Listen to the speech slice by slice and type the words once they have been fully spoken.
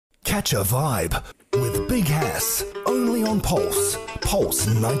Catch a Vibe with Big Hess, only on Pulse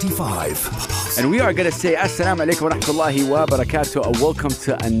 95. And we are going to say Assalamu alaikum wa rahmatullahi wa barakatuh, and welcome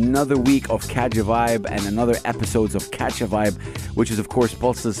to another week of Catch a Vibe and another episodes of Catch a Vibe, which is of course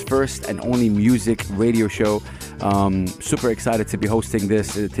Pulse's first and only music radio show. Super excited to be hosting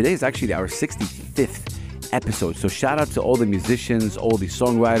this. Today is actually our 65th episode, so shout out to all the musicians, all the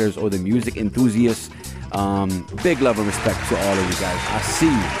songwriters, all the music enthusiasts. Big love and respect to all of you guys. I see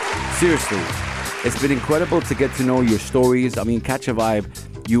you. Seriously, it's been incredible to get to know your stories. I mean, Catch a Vibe,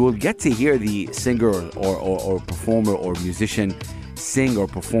 you will get to hear the singer or performer or musician sing or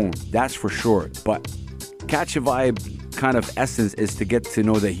perform. That's for sure. But Catch a Vibe kind of essence is to get to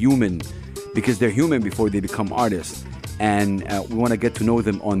know the human, because they're human before they become artists. And we want to get to know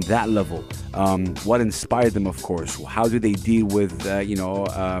them on that level. What inspired them, of course. How do they deal with,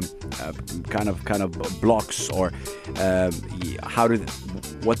 kind of blocks, or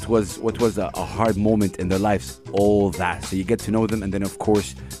what was a hard moment in their lives? All that. So you get to know them, and then of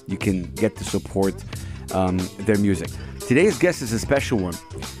course you can get to support their music. Today's guest is a special one,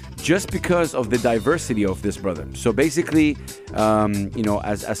 just because of the diversity of this brother. So basically,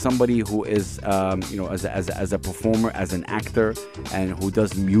 as somebody who is, as a performer, as an actor, and who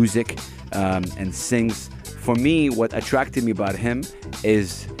does music and sings, for me, what attracted me about him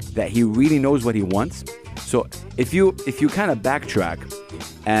is that he really knows what he wants. So if you kind of backtrack,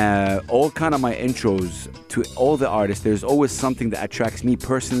 all kind of my intros to all the artists, there's always something that attracts me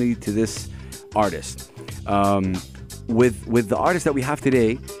personally to this artist. With the artist that we have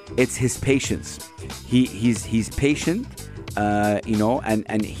today, it's his patience. He's patient,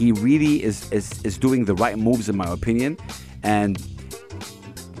 and he really is doing the right moves, in my opinion. And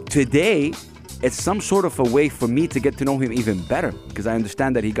today, it's some sort of a way for me to get to know him even better, because I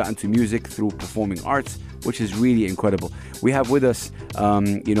understand that he got into music through performing arts, which is really incredible. We have with us,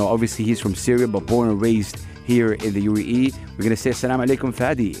 obviously he's from Syria, but born and raised here in the UAE. We're going to say Assalamu alaikum,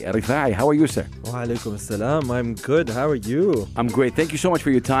 Fadi. Rifaai, how are you, sir? Wa alaikum assalam. I'm good. How are you? I'm great. Thank you so much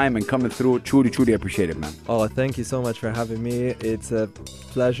for your time and coming through. Truly appreciate it, man. Oh, thank you so much for having me. It's a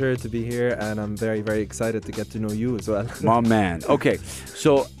pleasure to be here, and I'm very, very excited to get to know you as well. My man. Okay,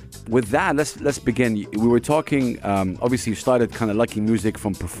 so with that, let's begin. We were talking, obviously you started kind of liking music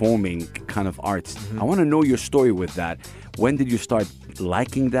from performing kind of arts. I want to know your story with that. When did you start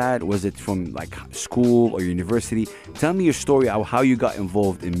liking that? Was it from like school or university? Tell me your story, how you got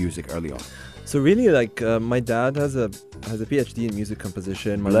involved in music early on. So really, my dad has a PhD in music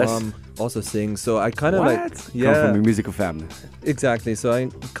composition. My mom also sings. So I kind of come from a musical family. Exactly. So I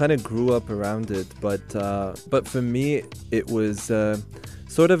kind of grew up around it, but for me it was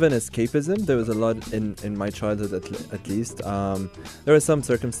sort of an escapism. There was a lot in my childhood, at least. There are some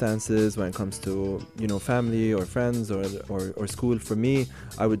circumstances when it comes to family or friends or school. For me,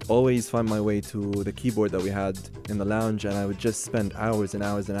 I would always find my way to the keyboard that we had in the lounge, and I would just spend hours and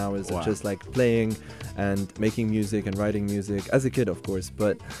hours and hours of just like playing and making music and writing music as a kid, of course.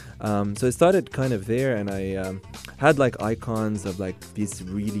 But so it started kind of there, and I had like icons of like these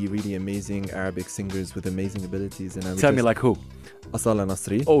really, really amazing Arabic singers with amazing abilities. And I would tell me, like who? Asala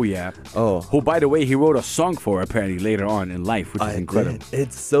Nasri. Oh yeah. Oh, who, by the way, he wrote a song for apparently later on in life, which is incredible.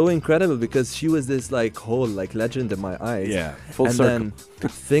 It's so incredible because she was this like whole like legend in my eyes. Yeah, full and circle. Then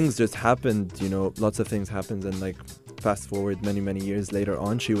things just happened. Lots of things happened, and like fast forward many years later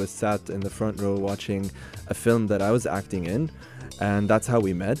on, she was sat in the front row watching a film that I was acting in. And that's how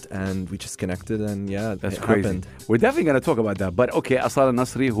we met, and we just connected, and yeah, that's it crazy. Happened. We're definitely going to talk about that. But okay, Asala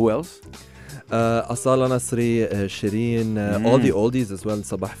Nasri, who else? Asala Nasri, Shireen, all the oldies as well.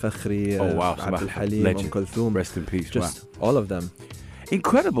 Sabah Fakhri, Abdul Halim, Kulthum. Rest in peace. Just all of them.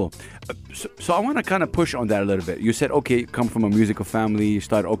 Incredible. So I want to kind of push on that a little bit. You said, okay, come from a musical family. You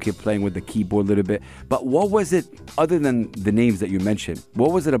started, playing with the keyboard a little bit. But what was it, other than the names that you mentioned,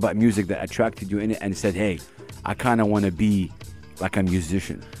 what was it about music that attracted you in it and said, hey, I kind of want to be like a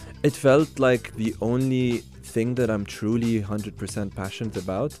musician? It felt like the only thing that I'm truly 100% passionate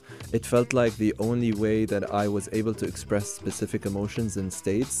about. It felt like the only way that I was able to express specific emotions and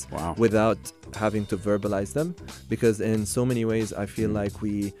states without having to verbalize them, because in so many ways I feel like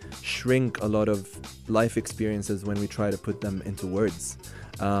we shrink a lot of life experiences when we try to put them into words.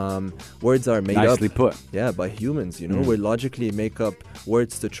 Words are made Nicely put. by humans, we logically make up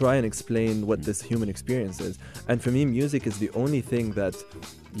words to try and explain what this human experience is, and for me music is the only thing that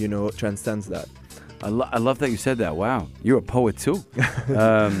transcends that. I love that you said that. Wow, you're a poet too.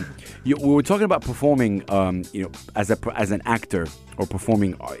 We were talking about performing, as an actor or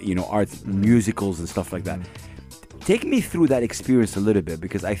performing, arts, musicals and stuff like that. Take me through that experience a little bit,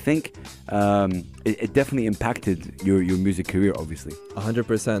 because I think it definitely impacted your music career, obviously.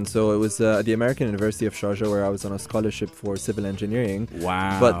 100%. So it was at the American University of Sharjah, where I was on a scholarship for civil engineering.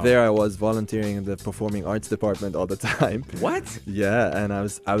 Wow. But there I was volunteering in the performing arts department all the time. What? Yeah, and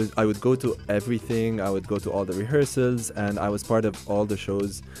I would go to everything. I would go to all the rehearsals, and I was part of all the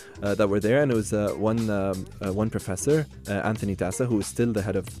shows that were there. And it was one professor, Anthony Tassa, who is still the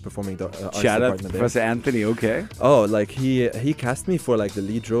head of performing arts Shout out department to there. Professor Anthony, okay. Oh, like he cast me for like the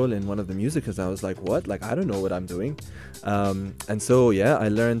lead role in one of the musicals. I was like, what? Like, I don't know what I'm doing. And so, yeah, I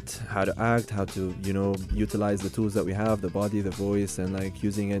learned how to act, how to, utilize the tools that we have, the body, the voice, and like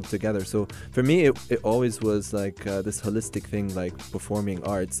using it together. So for me, it always was like this holistic thing, like performing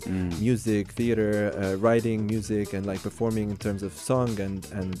arts, music, theater, writing music, and like performing in terms of song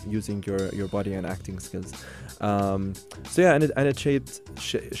and using your body and acting skills. So yeah, and it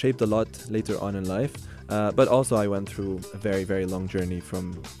shaped a lot later on in life. But also I went through a very, very long journey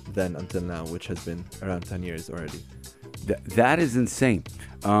from then until now, which has been around 10 years already. That is insane.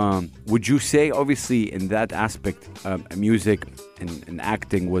 Would you say, obviously, in that aspect, music and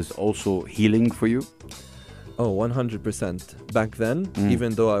acting was also healing for you? Oh, 100%. Back then,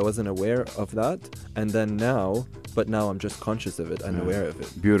 even though I wasn't aware of that, and then now, but now I'm just conscious of it and aware of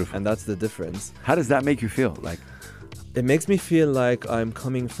it. Beautiful. And that's the difference. How does that make you feel? Like, it makes me feel like I'm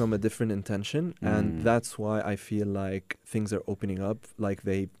coming from a different intention, and that's why I feel like things are opening up like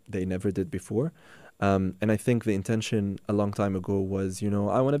they never did before. And I think the intention a long time ago was,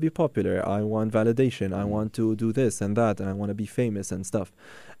 I want to be popular, I want validation, I want to do this and that, and I want to be famous and stuff.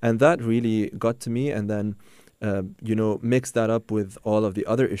 And that really got to me, and then, mixed that up with all of the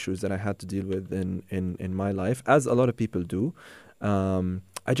other issues that I had to deal with in my life, as a lot of people do.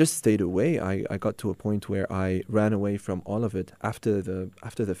 I just stayed away. I got to a point where I ran away from all of it after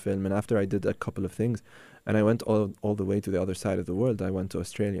the film, and after I did a couple of things, and I went all the way to the other side of the world. I went to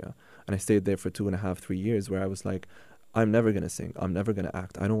Australia, and I stayed there for 2.5, 3 years, where I was like, I'm never going to sing. I'm never going to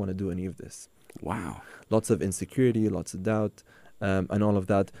act. I don't want to do any of this. wow. Lots of insecurity, lots of doubt, and all of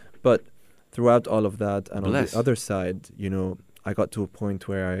that. But throughout all of that, and on the other side, I got to a point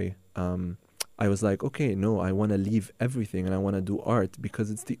where I was like, okay, no, I want to leave everything and I want to do art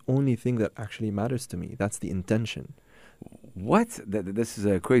because it's the only thing that actually matters to me. That's the intention. What? This is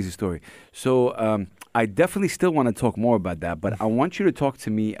a crazy story. So I definitely still want to talk more about that, but I want you to talk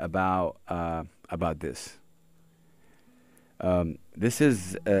to me about this. This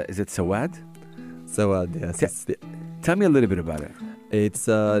is it Sawad? Sawad, yes. Tell me a little bit about it. It's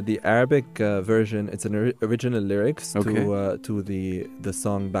the Arabic version. It's an original lyrics Okay. to the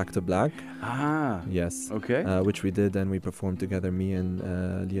song Back to Black. Ah. Yes. Okay. Which we did, and we performed together, me and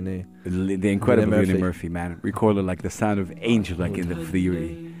Lionel. The incredible Lionel Lionel Murphy, man. Recorded like the sound of angel, like in the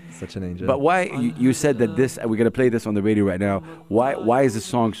theory. Such an angel. But why, you said that this, we're going to play this on the radio right now. Why is the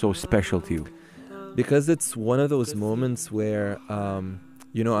song so special to you? Because it's one of those moments where,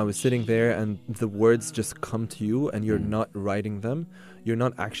 I was sitting there and the words just come to you and you're not writing them. You're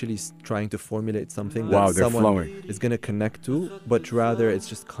not actually trying to formulate something that someone is going to connect to, but rather it's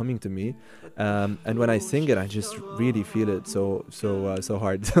just coming to me. And when I sing it, I just really feel it so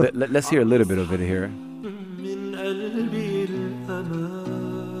hard. Let's hear a little bit of it here.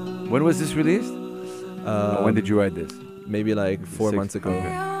 When was this released? When did you write this? Maybe like 4 months ago.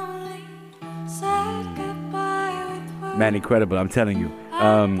 Okay. Man, incredible, I'm telling you.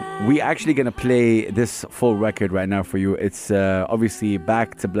 We actually going to play this full record right now for you. It's obviously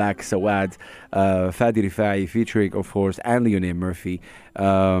Back to Black Sawad, Fadi Rifaai featuring, of course, and Lionel Murphy.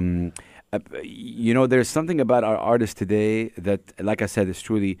 There's something about our artists today that, like I said, is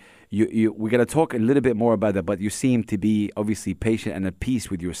truly, we're going to talk a little bit more about that, but you seem to be obviously patient and at peace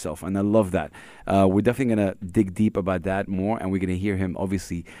with yourself, and I love that. We're definitely going to dig deep about that more, and we're going to hear him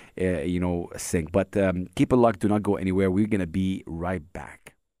obviously, sing. But keep it locked, do not go anywhere. We're going to be right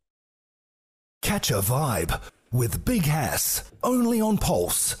back. Catch a vibe with Big Hass, only on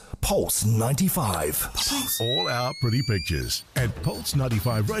Pulse 95. All our pretty pictures at Pulse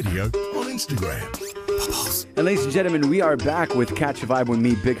 95 Radio on Instagram. And ladies and gentlemen, we are back with Catch a Vibe with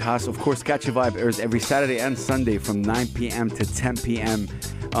me, Big Hass. Of course, Catch a Vibe airs every Saturday and Sunday from 9 p.m. to 10 p.m.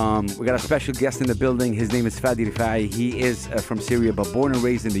 We got a special guest in the building. His name is Fadi Rifaai. He is from Syria, but born and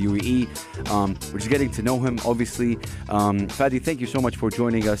raised in the UAE. We're just getting to know him, obviously. Fadi, thank you so much for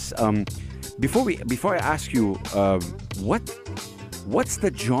joining us. Before I ask you, what's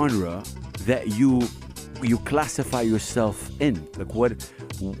the genre that you classify yourself in? Like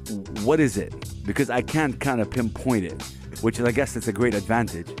what is it? Because I can't kind of pinpoint it, which I guess it's a great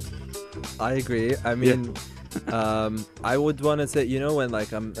advantage. I agree. I mean, I would want to say, you know, when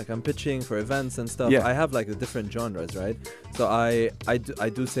like I'm pitching for events and stuff, Yeah. I have like the different genres, right? So I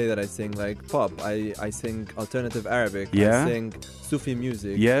do say that I sing like pop, I sing alternative Arabic, Yeah. I sing Sufi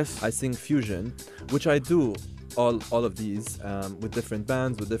music, Yes. I sing fusion, which I do all of these with different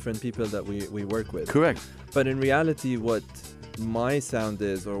bands, with different people that we work with. Correct. But in reality, what my sound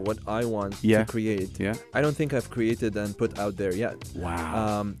is, or what I want Yeah. to create, Yeah. I don't think I've created and put out there yet.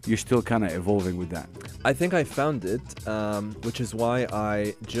 Wow. You're still kind of evolving with that. I think I found it, which is why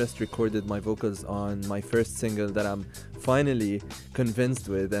I just recorded my vocals on my first single that I'm finally convinced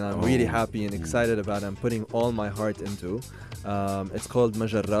with, and I'm really happy and excited about. I'm putting all my heart into. It's called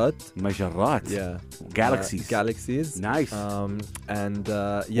Majarrat. Majarrat. Yeah. Galaxies. Galaxies. Nice.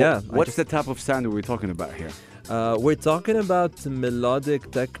 Yeah. What's the type of sound that we're talking about here? We're talking about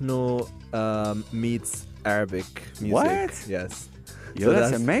melodic techno meets Arabic music. What? Yes. Yo, So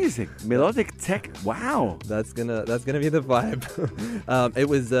that's amazing. Melodic tech. Wow. That's gonna be the vibe. It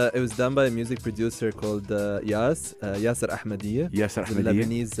was done by a music producer called Yasser Ahmadiyya. Yasser He's a Ahmadiyya.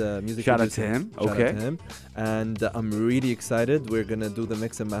 Lebanese music Shout out producer. to him. Shout out Okay. to him. And I'm really excited. We're gonna do the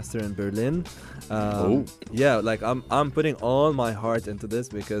mix and master in Berlin. Yeah, like I'm putting all my heart into this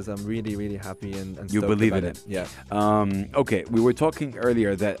because I'm really happy and You stoked believe about in it. Yeah. Okay, we were talking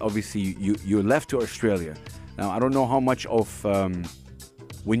earlier that obviously you left to Australia. Now, I don't know how much of...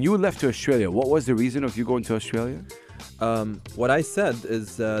 when you left to Australia, what was the reason of you going to Australia? What I said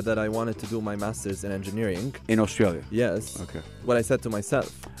is that I wanted to do my master's in engineering. In Australia? Yes. Okay. What I said to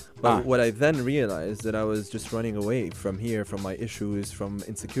myself. But Ah. what I then realized that I was just running away from here, from my issues, from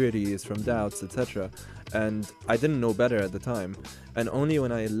insecurities, from doubts, etc. And I didn't know better at the time. And only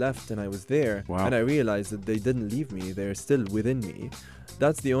when I left and I was there, Wow. and I realized that they didn't leave me, they're still within me.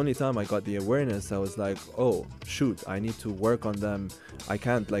 That's the only time I got the awareness. I was like, oh, shoot, I need to work on them. I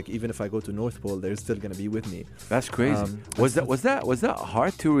can't, like, even if I go to North Pole, they're still going to be with me. That's crazy. Was that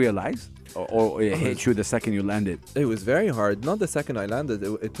hard to realize? Or it hit you the second you landed? It was very hard. Not the second I landed.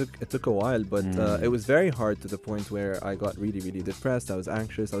 It took a while, but it was very hard to the point where I got really depressed. I was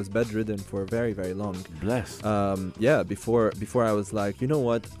anxious. I was bedridden for very long. Bless. Yeah. Before I was like, you know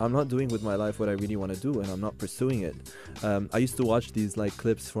what? I'm not doing with my life what I really want to do, and I'm not pursuing it. I used to watch these like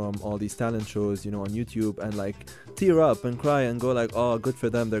clips from all these talent shows, you know, on YouTube, and like tear up and cry and go like, oh, good for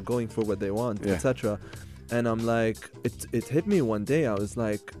them. They're going for what they want, Yeah. etc. And I'm like, it hit me one day. I was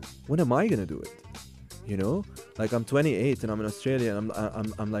like, when am I gonna do it? You know, like I'm 28 and I'm in Australia, and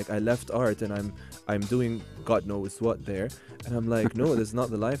I'm like, I left art and I'm doing God knows what there, and I'm like, no, this is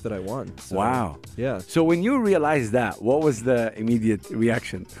not the life that I want. So, Wow. Yeah. So when you realized that, what was the immediate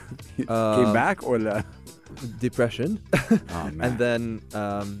reaction? Came back or the... Depression. Oh, man.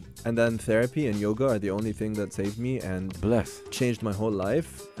 and then therapy and yoga are the only thing that saved me and Bless. changed my whole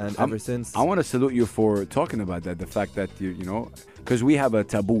life. And ever since, I want to salute you for talking about that. The fact that you know, because we have a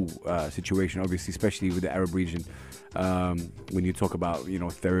taboo situation, obviously, especially with the Arab region, when you talk about, you know,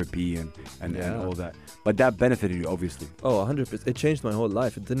 therapy and Yeah. all that. But that benefited you, obviously. oh, 100%. It changed my whole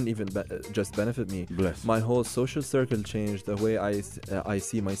life. It didn't even just benefit me. Bless. My whole social circle changed, the way I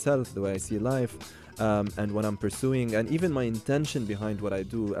see myself, the way I see life, and what I'm pursuing, and even my intention behind what I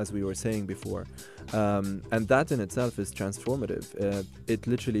do, as we were saying before. And that in itself is transformative. It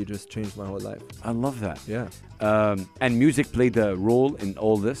literally just changed my whole life. I love that. Yeah. And music played a role in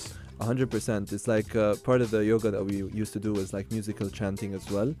all this. 100%. It's like part of the yoga that we used to do is like musical chanting as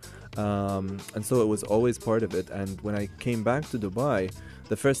well. And so it was always part of it. And when I came back to Dubai,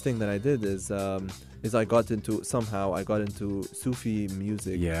 the first thing that I did is I got into Sufi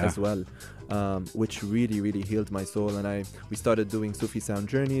music Yeah. as well, which really healed my soul. And we started doing Sufi sound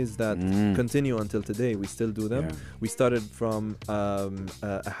journeys that continue until today. We still do them. Yeah. We started from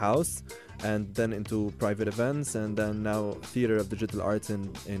a house, and then into private events, and then now theater of digital arts in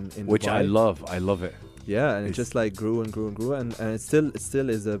Which Dubai. I love it. Yeah, and it It's- just like grew and grew, and it still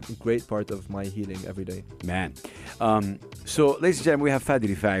is a great part of my healing every day. Man. So, ladies and gentlemen, we have Fadi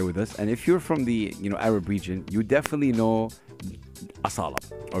Rifaai with us. And if you're from the, you know, Arab region, you definitely know Asala,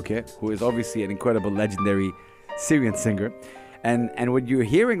 okay? Who is obviously an incredible, legendary Syrian singer. And what you're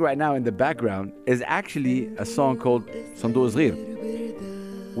hearing right now in the background is actually a song called Sandu Zghir,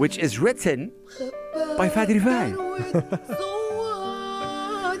 which is written by Fadi Rifaai.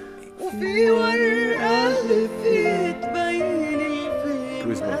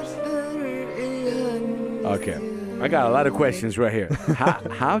 Goosebumps. Okay, I got a lot of questions right here.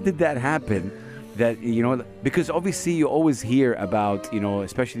 How did that happen? That, you know, because obviously you always hear about, you know,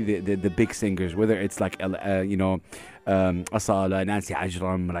 especially the big singers, whether it's like you know, Asala, Nancy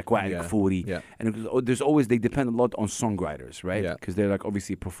Ajram, like Wa'il Yeah, Kfouri, yeah. and there's always, they depend a lot on songwriters, right? Yeah. Because they're like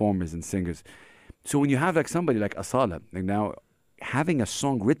obviously performers and singers. So when you have like somebody like Asala, like now having a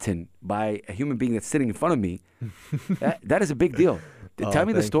song written by a human being that's sitting in front of me, that is a big deal. Tell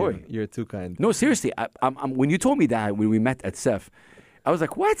me the Thank story. You're too kind. No, seriously. When you told me that when we met at Seth, I was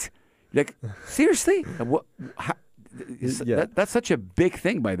like, what? Like, seriously? What? Yeah. That's such a big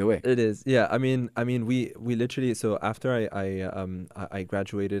thing, by the way. It is, yeah. I mean, we literally. So after I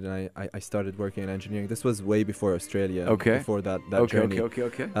graduated and I started working in engineering. This was way before Australia. Okay. Before that Okay, journey.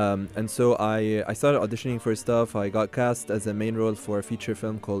 okay. And so I started auditioning for stuff. I got cast as a main role for a feature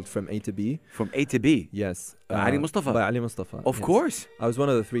film called From A to B. From A to B. Yes. Ali Mustafa. By Ali Mustafa. Of yes. course. I was one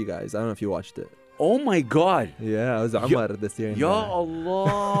of the 3 guys. I don't know if you watched it. Oh my God. Yeah, I was Omar this year. Ya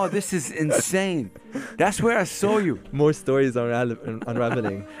Allah, this is insane. That's where I saw you. More stories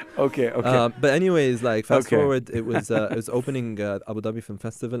unraveling. Okay. But anyways, like fast Okay. forward, it was opening Abu Dhabi Film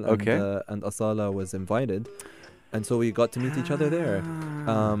Festival, and and Asala was invited, and so we got to meet each other there.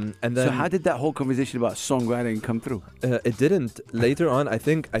 And then So how did that whole conversation about songwriting come through? it didn't. Later on, I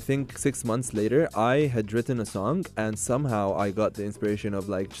think 6 months later, I had written a song, and somehow I got the inspiration of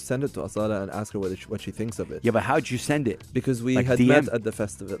like send it to Asala and ask her what she thinks of it. Yeah, but how'd you send it? Because we Like had DM? met at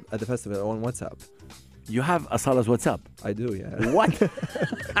the festival on WhatsApp. You have Asala's WhatsApp. I do, yeah. What?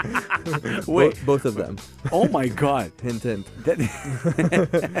 Wait. Both of them. Oh my God. Hint, hint.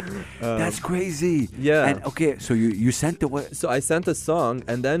 That's crazy. Yeah. And okay, so you sent the what? So I sent a song,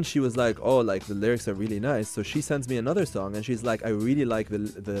 and then she was like, oh, like the lyrics are really nice. So she sends me another song, and she's like, I really like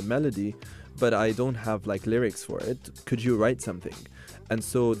the melody, but I don't have like lyrics for it. Could you write something? And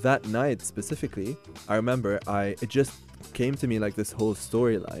so that night specifically, I remember it just came to me like this whole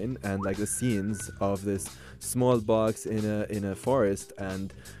storyline and like the scenes of this small box in a forest,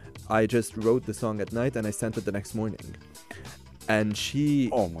 and I just wrote the song at night and I sent it the next morning. And she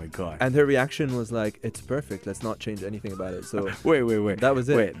Oh my God. and her reaction was like, it's perfect, let's not change anything about it. So Wait. That was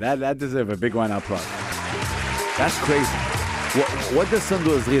it. Wait, that deserves a big round of applause. That's crazy. What does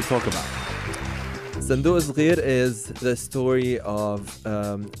Sandu Azrir talk about? Sandu Asghir is the story of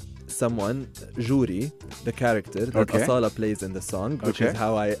someone, Juri, the character that Okay. Asala plays in the song, which Okay. is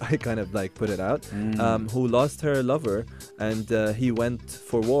how I kind of like put it out, who lost her lover, and he went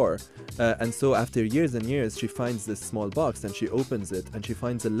for war. And so after years and years, she finds this small box and she opens it and she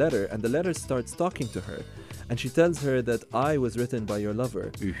finds a letter, and the letter starts talking to her. And she tells her that I was written by your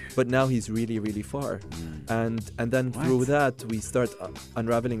lover, but now he's really, really far. And then through What? that, we start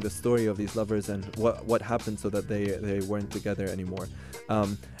unraveling the story of these lovers and what happened so that they weren't together anymore.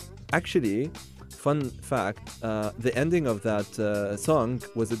 Actually, fun fact, the ending of that song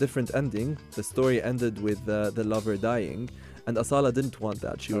was a different ending. The story ended with the lover dying. And Asala didn't want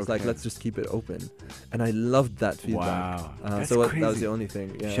that. She was like, Okay. let's just keep it open. And I loved that feedback. Wow. That's So that was crazy. the only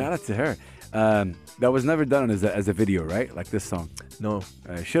thing. Yeah. Shout out to her. That was never done as a video, right? Like this song. No,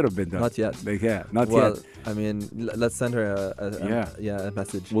 Should have been done. not yet. Like, yeah, not Well, yet. I mean, let's send her a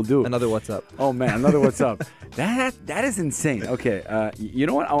message. We'll do. Another WhatsApp. Oh man, another what's up. That is insane. Okay, you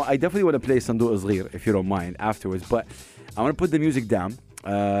know what? I definitely want to play Sandu Azghir if you don't mind afterwards, but I want to put the music down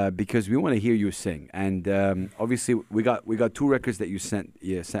because we want to hear you sing. And obviously, we got 2 records that you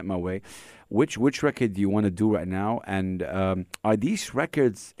sent my way. Which record do you want to do right now? And are these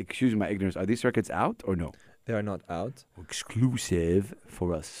records? Excuse my ignorance. Are these records out or no? They are not out. Exclusive for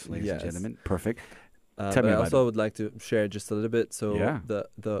us, ladies Yes. and gentlemen. Perfect. Tell But me I about also would like to share just a little bit. So Yeah.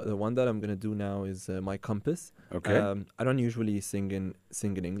 the one that I'm gonna do now is My Compass. Okay. I don't usually sing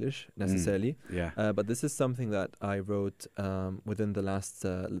in English necessarily. Yeah. But this is something that I wrote within the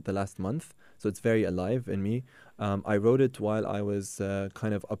last month, so it's very alive in me. I wrote it while I was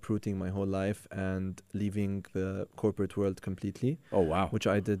kind of uprooting my whole life and leaving the corporate world completely, Oh wow. which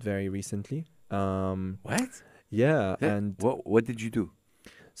I did very recently. What? Yeah, Yeah. and What did you do?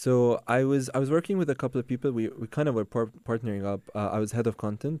 so I was working with a couple of people. We kind of were partnering up. I was head of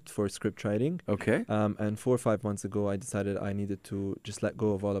content for script writing. Okay. And 4 or 5 months ago, I decided I needed to just let go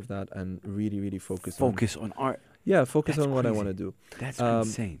of all of that and really, really focus on art. focus That's on what I crazy. want to do. That's Um,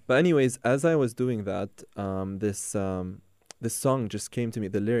 insane. But anyways, as I was doing that, this song just came to me.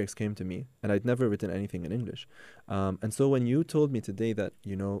 The lyrics came to me, and I'd never written anything in English. And so when you told me today that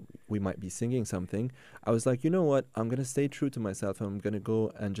we might be singing something, I was like, you know what? I'm gonna stay true to myself. I'm gonna go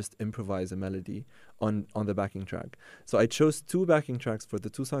and just improvise a melody on the backing track. So I chose 2 backing tracks for the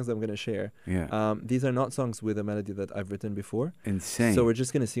 2 songs I'm gonna share. Yeah. These are not songs with a melody that I've written before. Insane. So we're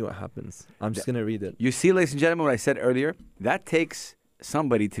just gonna see what happens. I'm just gonna read it. You see, ladies and gentlemen, what I said earlier, that takes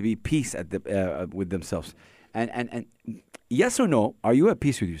somebody to be peace at the with themselves. And yes or no, are you at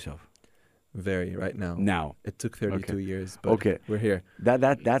peace with yourself Very right now. now? It took 32 Okay. years, but Okay. we're here.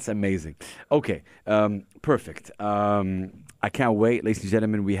 That's amazing. Okay, perfect. I can't wait, ladies and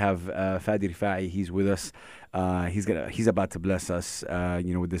gentlemen. We have Fadi Rifaai. He's with us. He's about to bless us.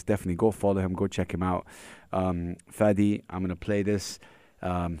 With this. Definitely go follow him. Go check him out. Fadi, I'm gonna play this.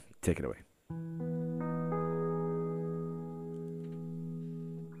 Take it away.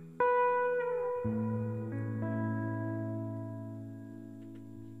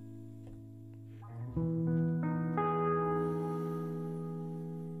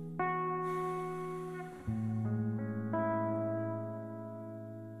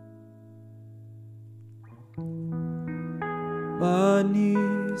 My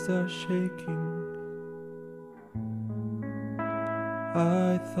knees are shaking.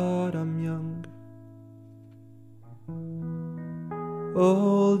 I thought I'm young.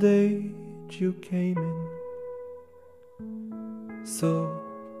 Old age, you came in so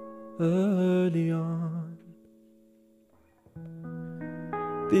early on.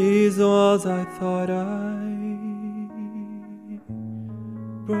 These walls I thought I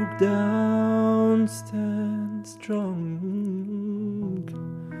broke down stand strong.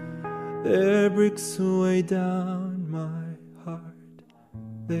 Their bricks weigh down my heart.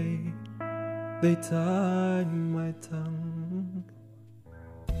 They tie my tongue.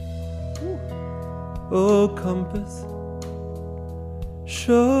 Oh compass,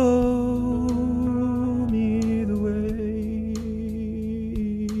 show me the way.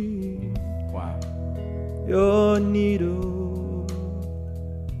 Wow. Your needle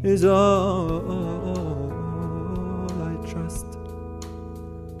is all I trust.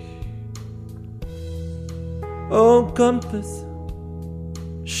 Oh compass,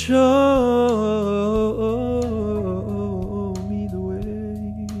 show me the way.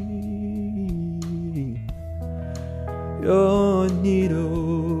 Your needle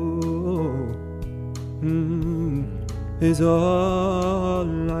is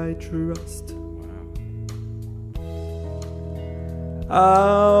all I trust.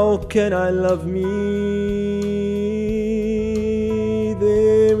 How can I love me?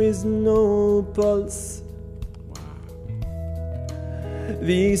 There is no pulse.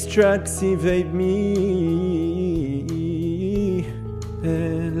 These tracks evade me,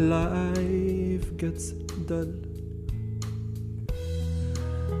 and life gets dull.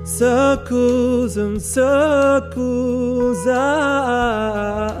 Circles and circles, I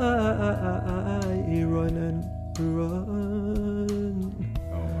run and run.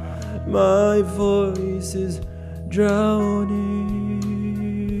 My voice is drowning,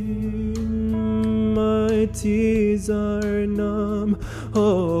 my tears are numb.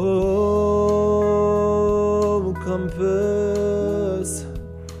 Oh, compass,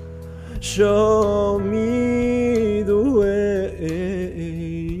 show me the way.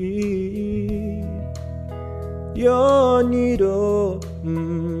 Your needle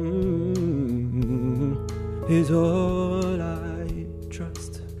is all I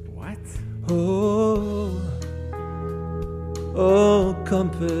trust. What? Oh,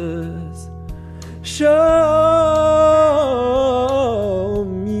 compass, show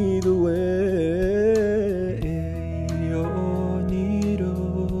me the way. Your needle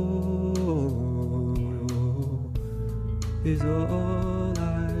is all I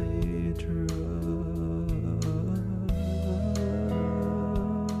trust.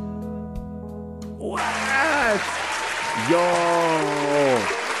 What? Yo,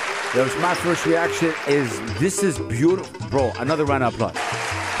 my first reaction is this is beautiful, bro. Another round of applause.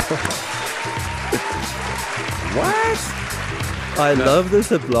 What? I love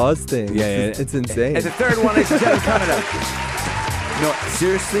this applause thing. Yeah. It's insane. And the third one is Canada. No,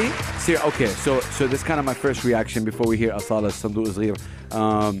 seriously? Okay, so this is kind of my first reaction before we hear Asala Sandu Uzghir.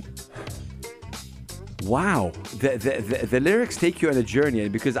 Wow, the lyrics take you on a journey,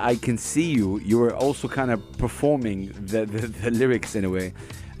 and because I can see you were also kind of performing the lyrics in a way.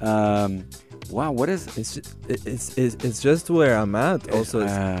 Wow, what is it's just where I'm at. Also,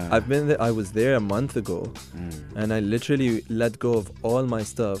 I've been there. I was there a month ago, and I literally let go of all my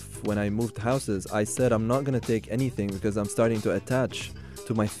stuff. When I moved houses, I said I'm not gonna take anything because I'm starting to attach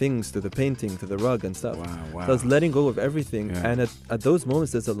to my things, to the painting, to the rug and stuff. Wow. So I was letting go of everything, Yeah. and at those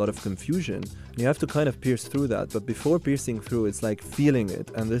moments there's a lot of confusion. You have to kind of pierce through that, but before piercing through, it's like feeling it,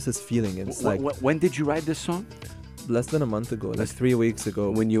 and this is feeling it. It's like when did you write this song? less than a month ago, like 3 weeks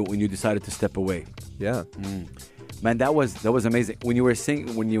ago. When you decided to step away. Yeah. Man, that was amazing. When you were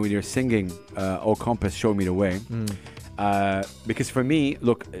singing, "Oh Compass, Show Me the Way," because for me,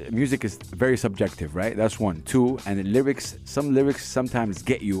 look, music is very subjective, right? That's one. Two, and the lyrics. Some lyrics sometimes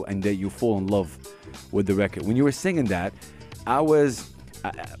get you, and then you fall in love with the record. When you were singing that, I was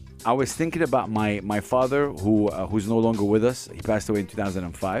thinking about my father, who's no longer with us. He passed away in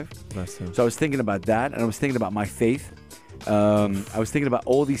 2005. Bless him. So I was thinking about that, and I was thinking about my faith. I was thinking about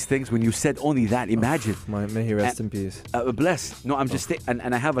all these things when you said only that. Imagine. May he rest in peace. Bless. No, I'm just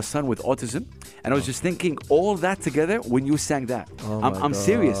and I have a son with autism, and I was just thinking all that together when you sang that. I'm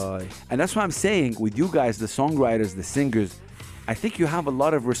serious, and that's why I'm saying with you guys, the songwriters, the singers, I think you have a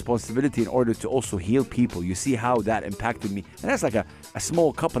lot of responsibility in order to also heal people. You see how that impacted me, and that's like a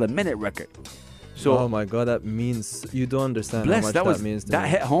small couple of minute record. So, oh my God, that means you don't understand how much that means to that me.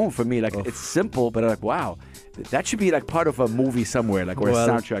 hit home for me. Like it's simple, but like wow, that should be like part of a movie somewhere, like or a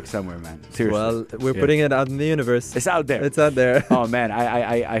soundtrack somewhere, man. Seriously. Well, we're putting it out in the universe. It's out there. It's out there. Oh man,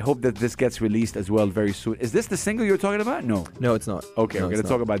 I hope that this gets released as well very soon. Is this the single you're talking about? No. No, it's not. Okay, we're gonna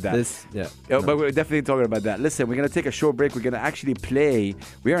talk about that. But we're definitely talking about that. Listen, we're gonna take a short break. We're gonna actually play.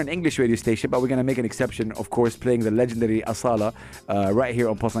 We are an English radio station, but we're gonna make an exception, of course, playing the legendary Asala right here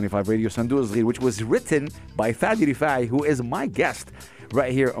on Pulse 95 Radio, Sandu Zghir, which was written by Fadi Rifaai, who is my guest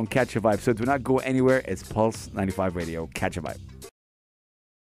right here on Catch a Vibe. So do not go anywhere. It's Pulse 95 Radio. Catch a Vibe.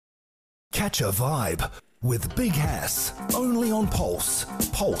 Catch a Vibe with Big Hass. Only on Pulse.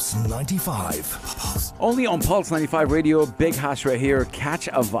 Pulse 95. Only on Pulse 95 Radio. Big Hass right here. Catch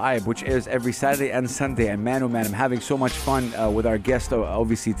a Vibe, which airs every Saturday and Sunday. And man, oh man, I'm having so much fun with our guest,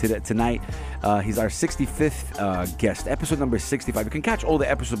 obviously, tonight. He's our 65th guest, episode number 65. You can catch all the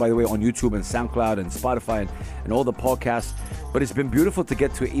episodes, by the way, on YouTube and SoundCloud and Spotify and all the podcasts. But it's been beautiful to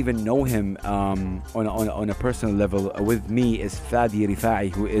get to even know him on a personal level. With me is Fadi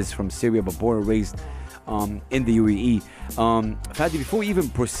Rifaai, who is from Syria but born and raised in the UAE. Fadi, before we even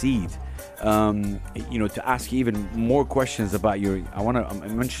proceed, to ask you even more questions about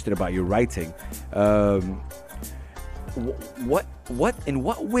I'm interested about your writing. In what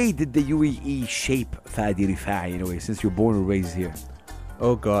way did the UAE shape Fadi Rifaai in a way, since you're born and raised here?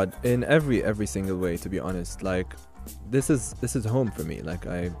 Oh God, in every single way, to be honest. Like, this is home for me. Like,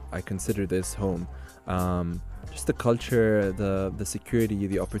 I consider this home. Just the culture, the security,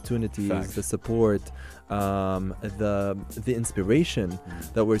 the opportunities, Facts. the support, the inspiration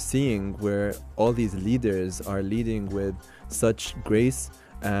that we're seeing, where all these leaders are leading with such grace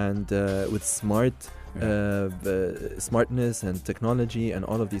and with smartness and technology and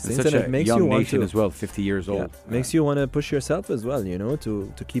all of these things. Such and it a makes young you want nation to, as well, 50 years old. Makes you want to push yourself as well,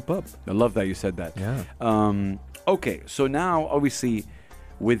 to keep up. I love that you said that. Yeah. Okay, so now obviously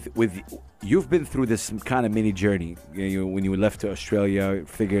with you've been through this kind of mini journey. When you left to Australia,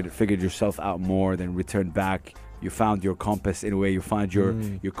 figured yourself out more, then returned back. You found your compass in a way. You found your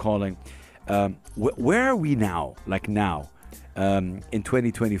calling. Where are we now? Like now, in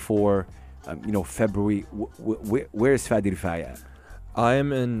 2024, February. Where is Fadi Rifaai at? I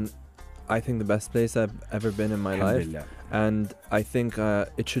am in, I think, the best place I've ever been in my life. And I think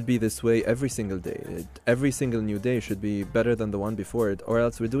it should be this way every single day. Every single new day should be better than the one before it, or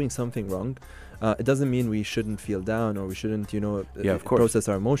else we're doing something wrong. It doesn't mean we shouldn't feel down or we shouldn't, of course, process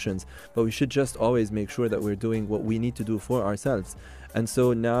our emotions, but we should just always make sure that we're doing what we need to do for ourselves. And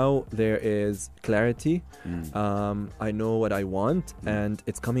so now there is clarity. I know what I want, and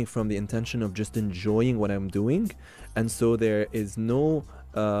it's coming from the intention of just enjoying what I'm doing. And so there is no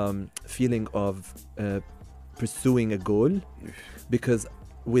feeling of pursuing a goal, because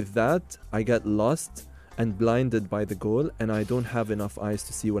with that I get lost and blinded by the goal, and I don't have enough eyes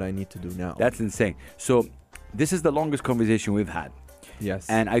to see what I need to do now. That's insane. So this is the longest conversation we've had. Yes.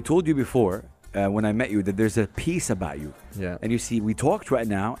 And I told you before when I met you that there's a piece about you. Yeah. And you see, we talked right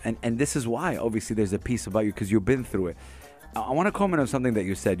now, and this is why obviously there's a piece about you, because you've been through it. I want to comment on something that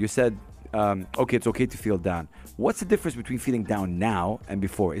you said. You said, okay, it's okay to feel down. What's the difference between feeling down now and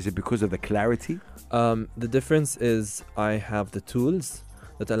before? Is it because of the clarity? The difference is I have the tools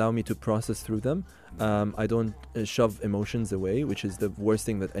that allow me to process through them. I don't shove emotions away, which is the worst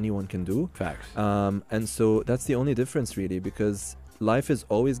thing that anyone can do. Facts. And so that's the only difference, really, because life is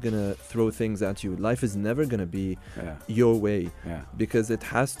always going to throw things at you. Life is never going to be your way, because it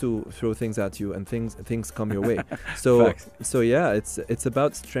has to throw things at you, and things come your way. So yeah, it's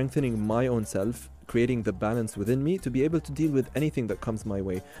about strengthening my own self, creating the balance within me to be able to deal with anything that comes my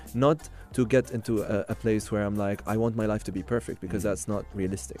way, not to get into a place where I'm like, I want my life to be perfect, because that's not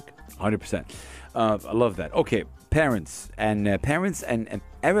realistic. 100%. I love that. Okay, parents and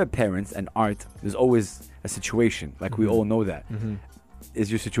Arab parents and art, there's always a situation, like we all know that. Is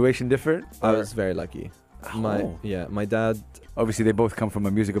your situation different? I was very lucky. My dad, obviously they both come from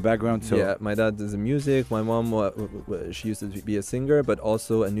a musical background, so yeah, my dad is in music. My mom, she used to be a singer, but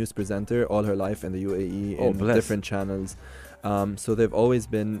also a news presenter all her life in the UAE in different channels. So they've always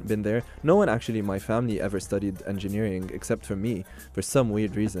been there. No one actually in my family ever studied engineering except for me. For some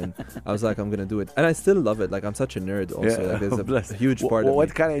weird reason, I was like, I'm gonna do it, and I still love it. Like, I'm such a nerd. Also, like, there's a huge part of what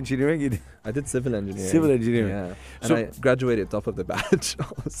me. kind of engineering you did? I did civil engineering. Civil engineering. Yeah, and So- I graduated top of the batch.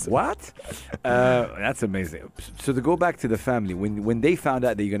 Also. What? That's amazing. So to go back to the family, when they found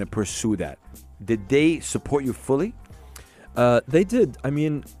out that you're gonna pursue that, did they support you fully? They did. I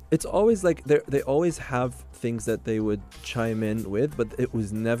mean, it's always like they always have things that they would chime in with, but it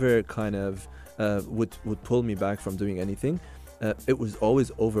was never kind of would pull me back from doing anything. It was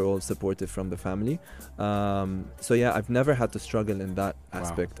always overall supportive from the family. So yeah, I've never had to struggle in that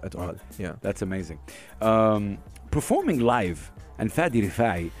aspect at all. Yeah, That's amazing. Performing live and Fadi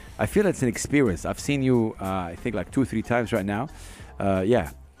Rifaai, I feel it's an experience. I've seen you, I think, like 2-3 times right now.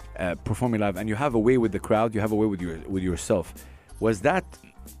 Performing live, and you have a way with the crowd. You have a way with yourself. Was that?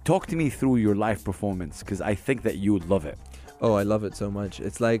 Talk to me through your live performance, because I think that you would love it. Oh, I love it so much.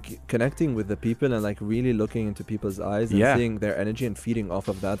 It's like connecting with the people and like really looking into people's eyes and seeing their energy and feeding off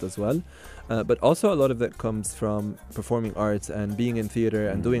of that as well. But also a lot of that comes from performing arts and being in theater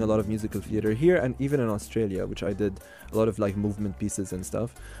and doing a lot of musical theater here and even in Australia, which I did a lot of like movement pieces and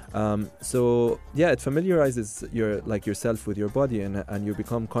stuff. So yeah, it familiarizes yourself with your body, and you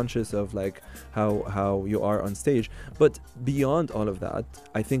become conscious of like how you are on stage. But beyond all of that,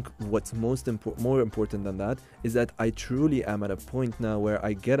 I think what's more important than that is that I truly am at a point now where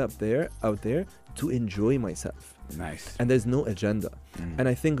I get out there to enjoy myself. Nice. And there's no agenda. And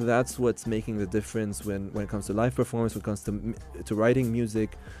I think that's what's making the difference when it comes to live performance, when it comes to writing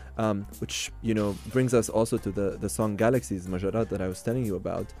music, which, you know, brings us also to the song Galaxies, Majarat, that I was telling you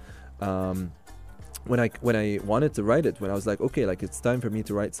about. When I wanted to write it, when I was like, okay, like it's time for me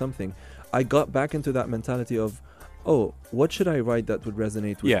to write something, I got back into that mentality of, oh, what should I write that would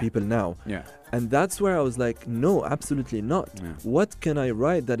resonate with people now? Yeah. And that's where I was like, no, absolutely not. Yeah. What can I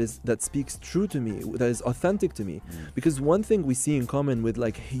write that speaks true to me, that is authentic to me? Because one thing we see in common with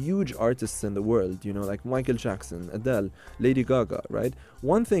like huge artists in the world, you know, like Michael Jackson, Adele, Lady Gaga, right?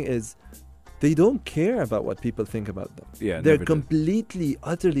 One thing is they don't care about what people think about them. Yeah, they're never did. completely,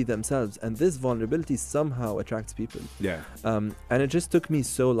 utterly themselves, and this vulnerability somehow attracts people. Yeah. And it just took me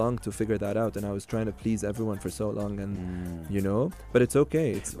so long to figure that out, and I was trying to please everyone for so long, and you know, but it's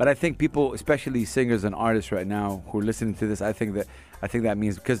okay. But I think people, especially singers and artists right now who are listening to this, I think that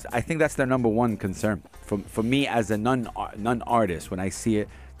means, because I think that's their number one concern. For me as a non-artist, when I see it,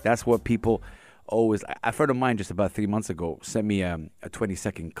 that's what people always. A friend of mine just about 3 months ago sent me a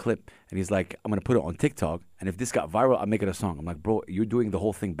 20-second clip, and he's like, I'm gonna put it on TikTok, and if this got viral, I'll make it a song. I'm like, bro, you're doing the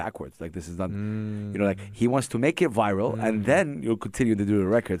whole thing backwards. Like, this is not, you know, like, he wants to make it viral, and then you'll continue to do the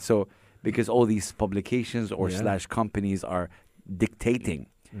record. So because all these publications or slash companies are dictating.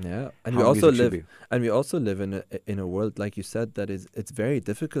 Yeah, and how we also music should live, in a world, like you said, that it's very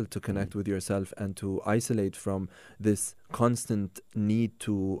difficult to connect with yourself and to isolate from this constant need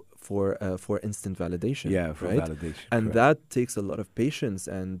for instant validation. Yeah, for right? validation. And correct. that takes a lot of patience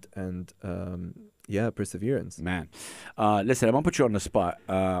and perseverance. Man, listen, I'm gonna put you on the spot.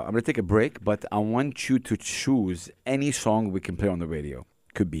 I'm gonna take a break, but I want you to choose any song we can play on the radio.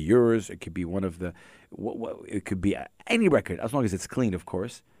 Could be yours. It could be one of the. It could be any record, as long as it's clean, of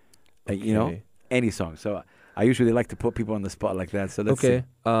course. You know, any song. So I usually like to put people on the spot like that. So let's see.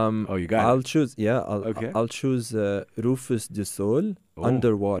 Oh, you got I'll it. choose. Yeah, I'll choose Rufus du Sol,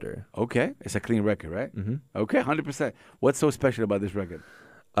 Underwater. Okay, it's a clean record, right? Okay, 100%. What's so special about this record?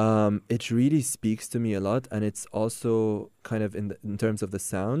 It really speaks to me a lot, and it's also kind of in terms of the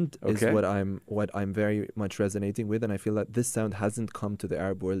sound is what I'm very much resonating with, and I feel that this sound hasn't come to the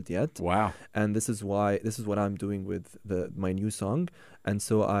Arab world yet. Wow. And this is what I'm doing with my new song, and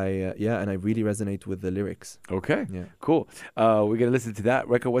so I really resonate with the lyrics. Okay. Yeah. Cool. We're gonna listen to that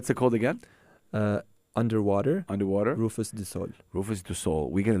record. What's it called again? Underwater. Rufus du Sol. Rufus du Sol.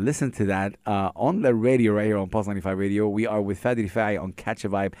 We're going to listen to that on the radio right here on Pulse 95 Radio. We are with Fadi Rifaai on Catch a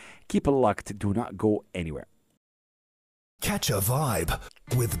Vibe. Keep it locked. Do not go anywhere. Catch a Vibe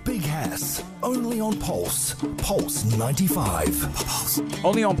with Big Hass. Only on Pulse. Pulse 95. Pulse.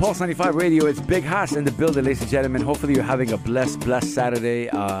 Only on Pulse 95 Radio. It's Big Hass in the building, ladies and gentlemen. Hopefully you're having a blessed Saturday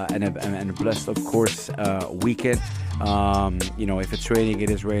and a blessed, of course, weekend. You know, if it's raining,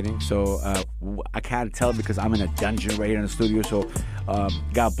 it is raining. So I can't tell because I'm in a dungeon right here in the studio. So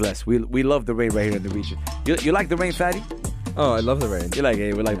God bless. We love the rain right here in the region. You like the rain, Fadi? Oh, I love the rain. You like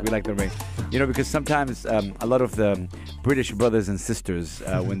it? We like the rain. You know, because sometimes a lot of the British brothers and sisters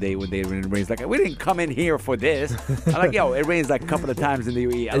when it rains, like, we didn't come in here for this. I'm like, yo, it rains like a couple of times and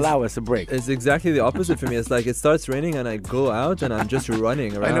they allow us a break. It's exactly the opposite for me. It's like it starts raining and I go out and I'm just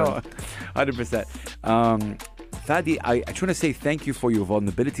running around. I know, 100%. Fadi, I just want to say thank you for your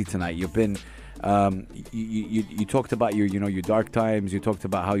vulnerability tonight. You've been, you talked about your dark times. You talked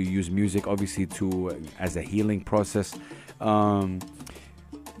about how you use music, obviously, as a healing process.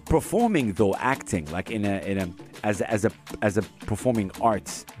 Performing though, acting like as a performing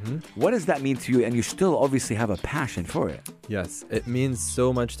arts, what does that mean to you? And you still obviously have a passion for it. Yes, it means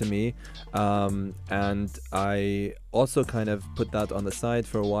so much to me, and I also kind of put that on the side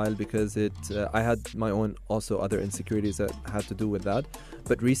for a while because I had my own also other insecurities that had to do with that.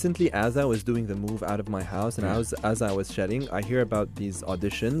 But recently, as I was doing the move out of my house and as I was shedding, I hear about these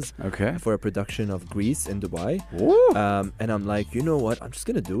auditions for a production of Grease in Dubai. And I'm like, you know what? I'm just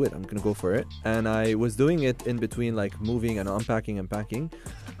gonna do it. I'm gonna go for it. And I was doing it in between like moving and unpacking and packing.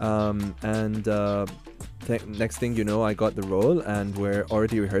 Next thing you know, I got the role and we're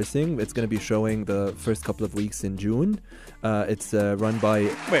already rehearsing. It's going to be showing the first couple of weeks in June. It's run by...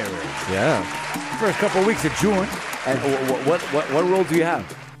 Wait. Yeah. First couple of weeks of June. And what role do you have?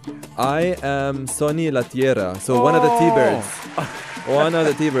 I am Sonny Latiera, so one of the T-Birds. One of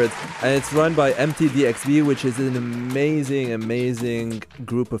the T-Birds. And it's run by MTDXB, which is an amazing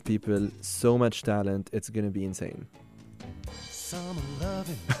group of people. So much talent. It's going to be insane. I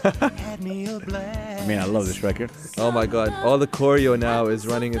mean, I love this record. Oh my god, all the choreo now is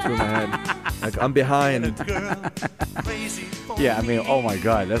running through my head. Like, I'm behind. Yeah, I mean, oh my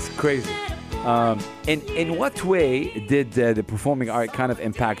god, that's crazy. In what way did the performing art kind of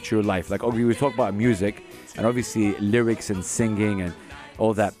impact your life? Like, we were talking about music and obviously lyrics and singing and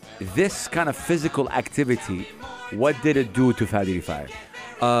all that. This kind of physical activity, what did it do to Fadi Rifaai?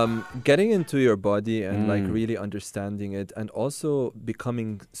 Getting into your body and like really understanding it, and also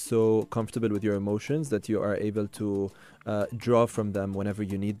becoming so comfortable with your emotions that you are able to draw from them whenever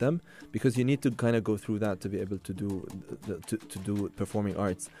you need them, because you need to kind of go through that to be able to do to do performing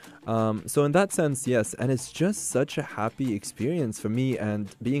arts. So in that sense, yes, and it's just such a happy experience for me.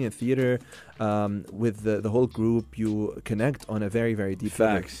 And being in theater with the whole group, you connect on a very, very deep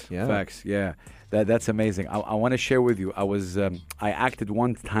level. Facts, yeah. That's amazing. I want to share with you. I acted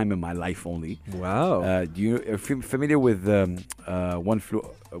one time in my life only. Wow. Are you familiar with One Flew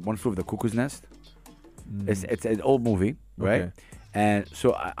Over the Cuckoo's Nest? It's an old movie, right? Okay. And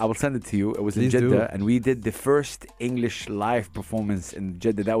so I will send it to you. It was Please in Jeddah, do. and we did the first English live performance in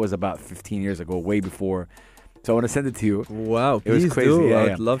Jeddah. That was about 15 years ago, way before. So I want to send it to you. Wow, it was please crazy. do. Yeah,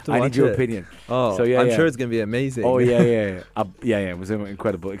 I'd love to watch it. I need your opinion. Oh, so I'm sure it's going to be amazing. Oh, yeah. It was an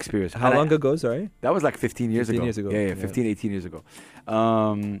incredible experience. How long ago, sorry? That was like 15 years ago. 15 years ago. Yeah, 15, 18 years ago.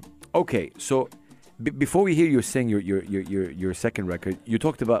 Okay, so before we hear you sing your second record, you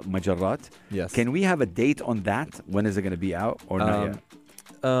talked about Majarrat. Yes. Can we have a date on that? When is it going to be out or not yet?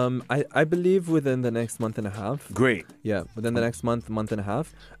 I believe within the next month and a half. Great. Yeah, within the next month and a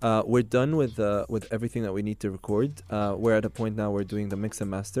half. We're done with everything that we need to record. We're at a point now we're doing the mix and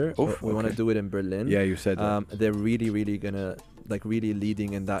master. We want to do it in Berlin. Yeah, you said that. They're really gonna really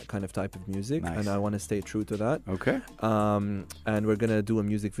leading in that kind of type of music, nice. And I want to stay true to that. Okay. And we're gonna do a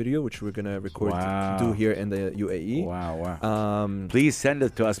music video which we're gonna record do here in the UAE. Wow. Please send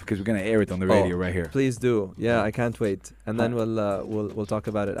it to us because we're gonna air it on the radio right here. Please do. Yeah, I can't wait. And then we'll talk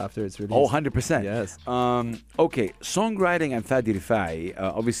about it after it's released. Oh, 100%. Yes. Okay, songwriting and Fadi Rifaai.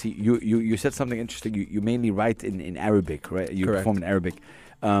 Obviously, you said something interesting. You mainly write in Arabic, right? You Correct. perform in Arabic.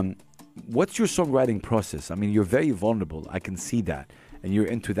 What's your songwriting process? I mean, you're very vulnerable. I can see that. And you're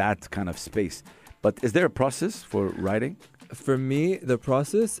into that kind of space. But is there a process for writing? For me, the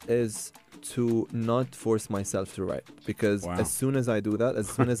process is to not force myself to write, because as soon as I do that, as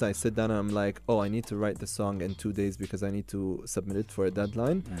soon as I sit down and I'm like, oh, I need to write the song in 2 days because I need to submit it for a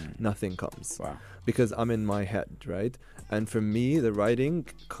deadline, nothing comes. Because I'm in my head, right? And for me, the writing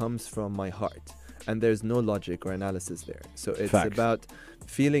comes from my heart, and there's no logic or analysis there. So it's about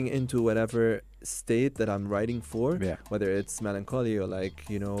feeling into whatever state that I'm writing for, whether it's melancholy or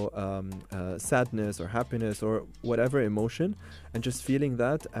sadness or happiness or whatever emotion, and just feeling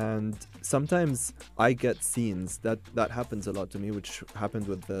that. And sometimes I get scenes that happens a lot to me, which happened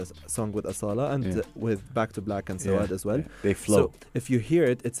with the song with Asala and with Back to Black and Sawad as well. They flow. So if you hear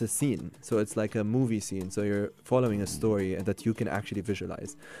it, it's a scene. So it's like a movie scene. So you're following a story that you can actually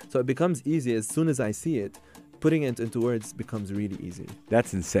visualize. So it becomes easy as soon as I see it. Putting it into words becomes really easy.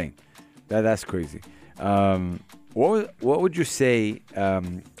 That's insane. That's crazy. What would you say,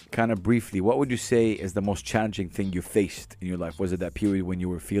 kind of briefly, what would you say is the most challenging thing you faced in your life? Was it that period when you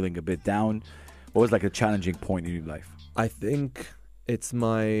were feeling a bit down? What was like a challenging point in your life? I think it's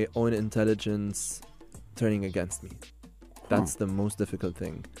my own intelligence turning against me. That's the most difficult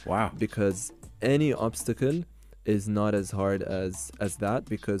thing. Wow. Because any obstacle is not as hard as that,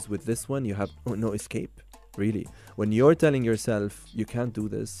 because with this one you have no escape. really. When you're telling yourself you can't do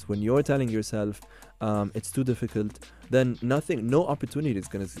this, when you're telling yourself it's too difficult, then no opportunity is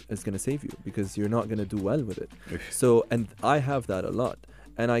gonna save you, because you're not gonna do well with it. So, and I have that a lot,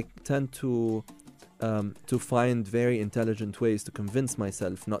 and I tend to find very intelligent ways to convince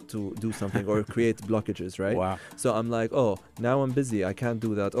myself not to do something or create blockages, right? Wow. So I'm like, oh, now I'm busy, I can't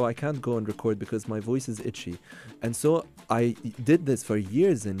do that. Oh, I can't go and record because my voice is itchy. And so I did this for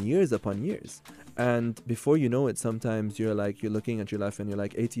years and years upon years. And before you know it, sometimes you're looking at your life and you're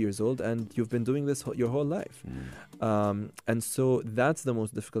like 80 years old and you've been doing this your whole life. And so that's the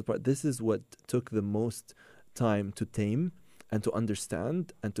most difficult part. This is what took the most time to tame and to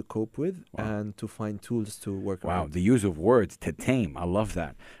understand and to cope with, and to find tools to work around. Wow, the use of words, to tame. I love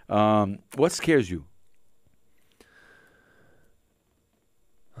that. What scares you?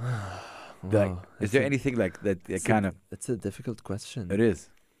 Like, is there anything like that kind of... It's a difficult question. It is.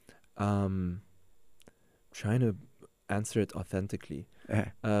 Trying to answer it authentically.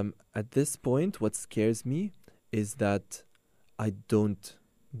 At this point, what scares me is that I don't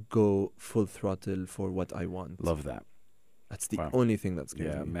go full throttle for what I want. Love that. That's the only thing that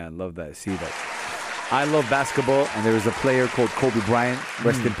scares me. Yeah, man, love that. See that. I love basketball, and there is a player called Kobe Bryant.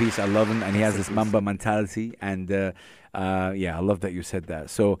 Rest in peace. I love him, and he has this Mamba mentality. And I love that you said that.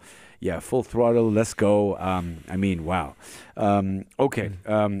 So, yeah, full throttle. Let's go. I mean, wow. Okay,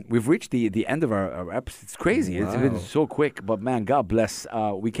 we've reached the end of our episode. It's crazy. It's been so quick, but man, God bless.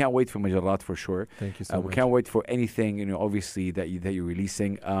 We can't wait for Majarat for sure. Thank you so much. We can't wait for anything, obviously that you're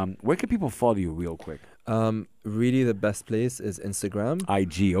releasing. Where can people follow you, real quick? Really, the best place is Instagram.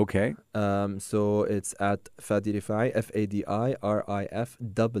 IG, okay. So it's at Fadi Rifaai, FADIRIFAA.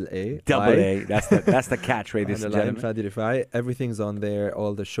 Double A. That's the catch, right, ladies and gentlemen. Fadi Rifaai. Everything's on there.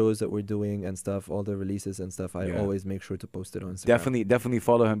 All the shows that we're doing and stuff, all the releases and stuff. I always make sure to post it on Instagram. Definitely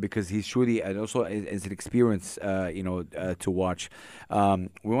follow him, because he's truly, and also it's an experience, to watch.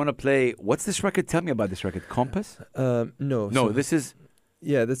 We want to play. What's this record? Tell me about this record. Compass? No. This is.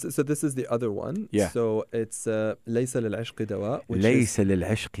 Yeah, this is the other one. Yeah. So it's ليس للعشق دواء, ليس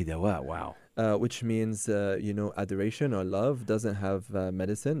للعشق دواء. Wow. Which means adoration or love doesn't have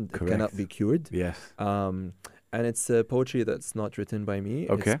medicine. Correct. It cannot be cured. Yes. And it's poetry that's not written by me.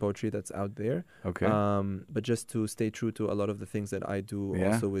 Okay. It's poetry that's out there. Okay. But just to stay true to a lot of the things that I do,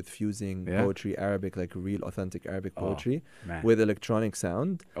 also with fusing poetry, Arabic, like real authentic Arabic poetry, with electronic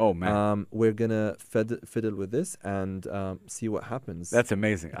sound. Oh, man. We're going to fiddle with this and see what happens. That's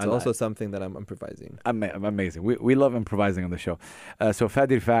amazing. It's also something that I'm improvising. Amazing. We love improvising on the show. So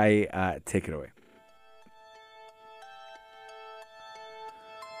Fadi Rifaai, take it away.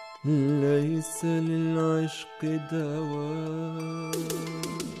 ليس للعشق دواء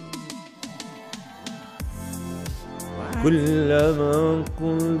كلما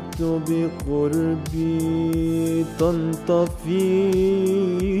قلت بقربي تنطفي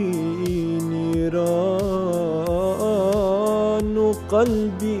نيران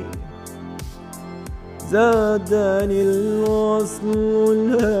قلبي زادني الوصل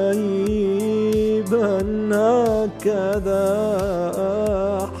الهيبا هكذا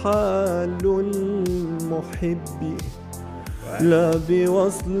حال المحب لا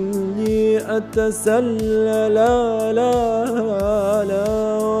بوصلي أتسلى لا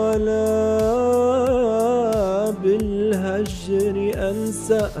ولا بالهجر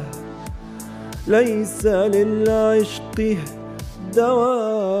أنسى ليس للعشق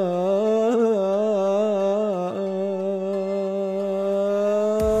دواء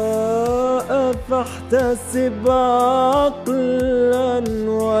فاحتسب عقلا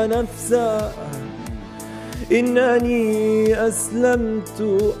ونفسا إنني أسلمت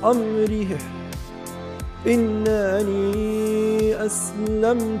أمري إنني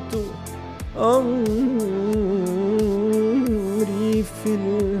أسلمت أمري في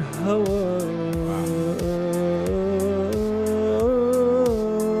الهوى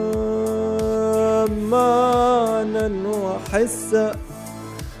معنى وحسا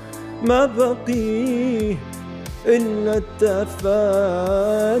ما بقي إلا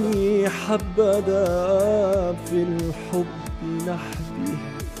التفاني حبذا في الحب نحبي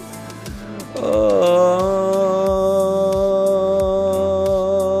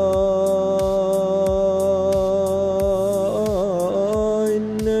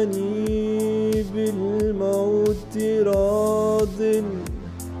إنني بالموت راض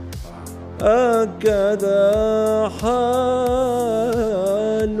هكذا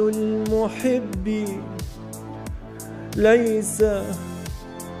حال المحب ليس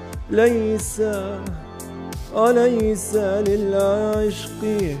للعشق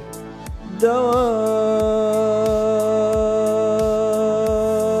دواء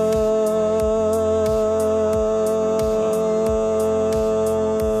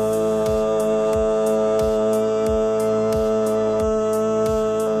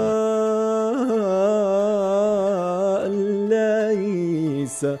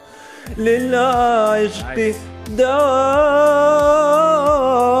ليس للعشق دواء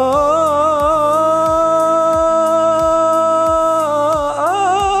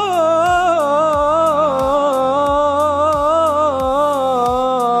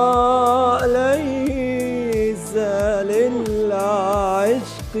ليس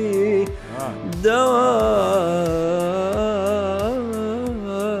للعشق دواء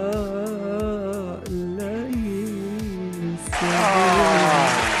ليس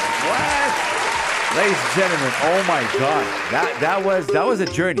Ladies and gentlemen, oh my God, that was a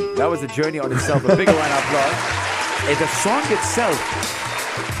journey. That was a journey on itself. A big round of applause. And the song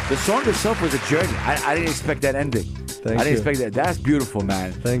itself was a journey. I didn't expect that ending. I didn't expect that. That's beautiful,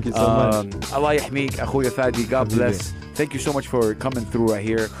 man. Thank you so much. Allah yahmeek, akhuya Fadi. God bless. Thank you so much for coming through right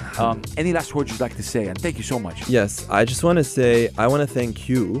here. Any last words you'd like to say? And thank you so much. Yes, I just want to say, I want to thank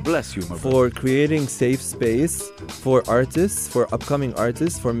you. Bless you, my brother. For creating safe space for artists, for upcoming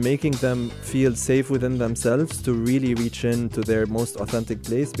artists, for making them feel safe within themselves to really reach into their most authentic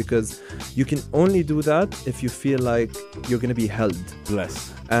place, because you can only do that if you feel like you're going to be held.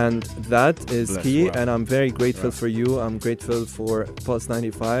 Bless. And that is key, wow. and I'm very grateful for you. I'm grateful for Pulse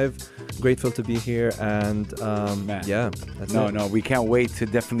 95. Grateful to be here, and yeah, that's it. No, we can't wait to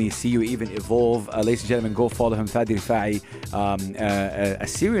definitely see you even evolve. Ladies and gentlemen, go follow him, Fadi Rifaai, a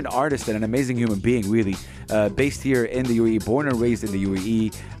Syrian artist and an amazing human being, really, based here in the UAE, born and raised in the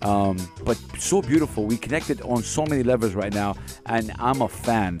UAE, but so beautiful. We connected on so many levels right now, and I'm a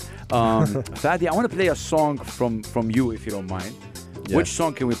fan. Fadi, I want to play a song from you, if you don't mind. Yeah. Which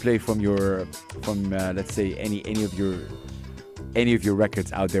song can we play from let's say any of your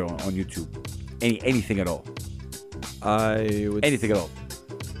records out there on YouTube? Anything at all? I would Anything at all?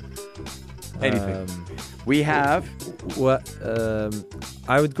 Anything. We have what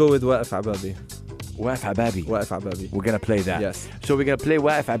I would go with Waqf Ababi. Waqf Ababi. Waqf Ababi. We're gonna play that. Yes. So we're gonna play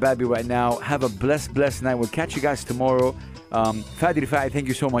Waqf Ababi right now. Have a blessed night. We'll catch you guys tomorrow. Fadi Rifaai, thank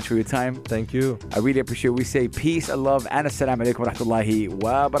you so much for your time. Thank you. I really appreciate it. We say peace and love and assalamu alaikum wa rahmatullahi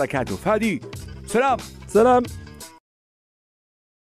wa barakatuh. Fadi, salam. Salam.